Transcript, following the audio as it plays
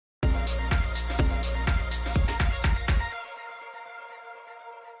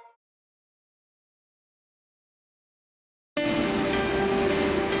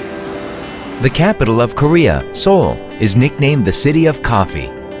The capital of Korea, Seoul, is nicknamed the City of Coffee.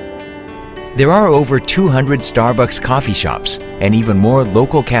 There are over 200 Starbucks coffee shops and even more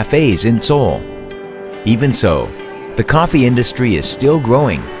local cafes in Seoul. Even so, the coffee industry is still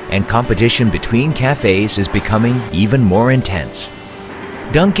growing and competition between cafes is becoming even more intense.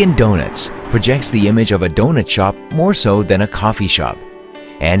 Dunkin Donuts projects the image of a donut shop more so than a coffee shop.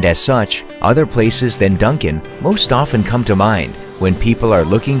 And as such, other places than Dunkin most often come to mind when people are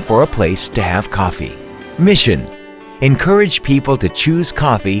looking for a place to have coffee. Mission: encourage people to choose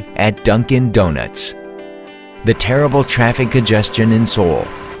coffee at Dunkin Donuts. The terrible traffic congestion in Seoul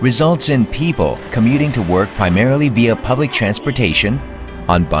results in people commuting to work primarily via public transportation,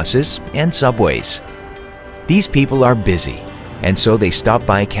 on buses and subways. These people are busy, and so they stop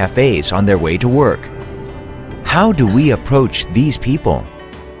by cafes on their way to work. How do we approach these people?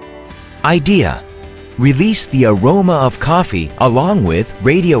 Idea: release the aroma of coffee along with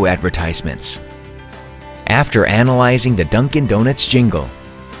radio advertisements. After analyzing the Dunkin Donuts jingle,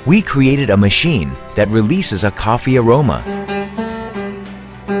 we created a machine that releases a coffee aroma.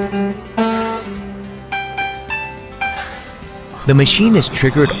 The machine is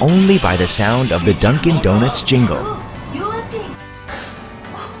triggered only by the sound of the Dunkin Donuts jingle.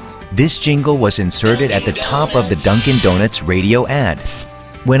 This jingle was inserted at the top of the Dunkin Donuts radio ad.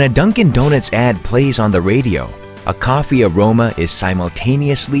 When a Dunkin Donuts ad plays on the radio, a coffee aroma is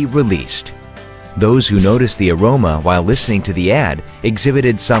simultaneously released. Those who noticed the aroma while listening to the ad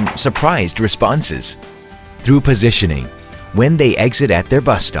exhibited some surprised responses. Through positioning, when they exit at their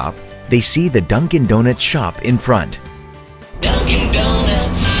bus stop, they see the Dunkin Donuts shop in front. Dunkin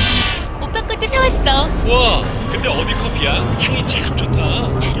Donuts. 오빠 것도 사왔어. 와, 근데 어디 커피야? 향이 참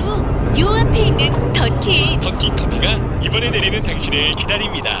좋다. 바로 요 앞에 있는 던킨. 던킨 커피가 이번에 내리는 당신을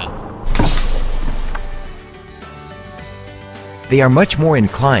기다립니다. They are much more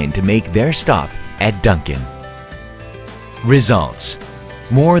inclined to make their stop at Dunkin. Results: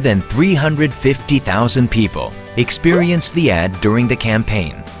 more than 350,000 people experienced the ad during the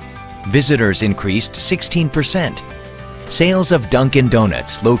campaign. Visitors increased 16%. Sales of Dunkin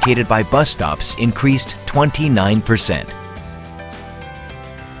Donuts located by bus stops increased 29%.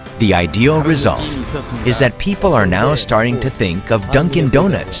 The ideal result is that people are now starting to think of Dunkin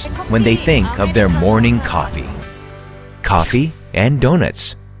Donuts when they think of their morning coffee. Coffee and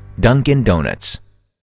donuts. Dunkin Donuts.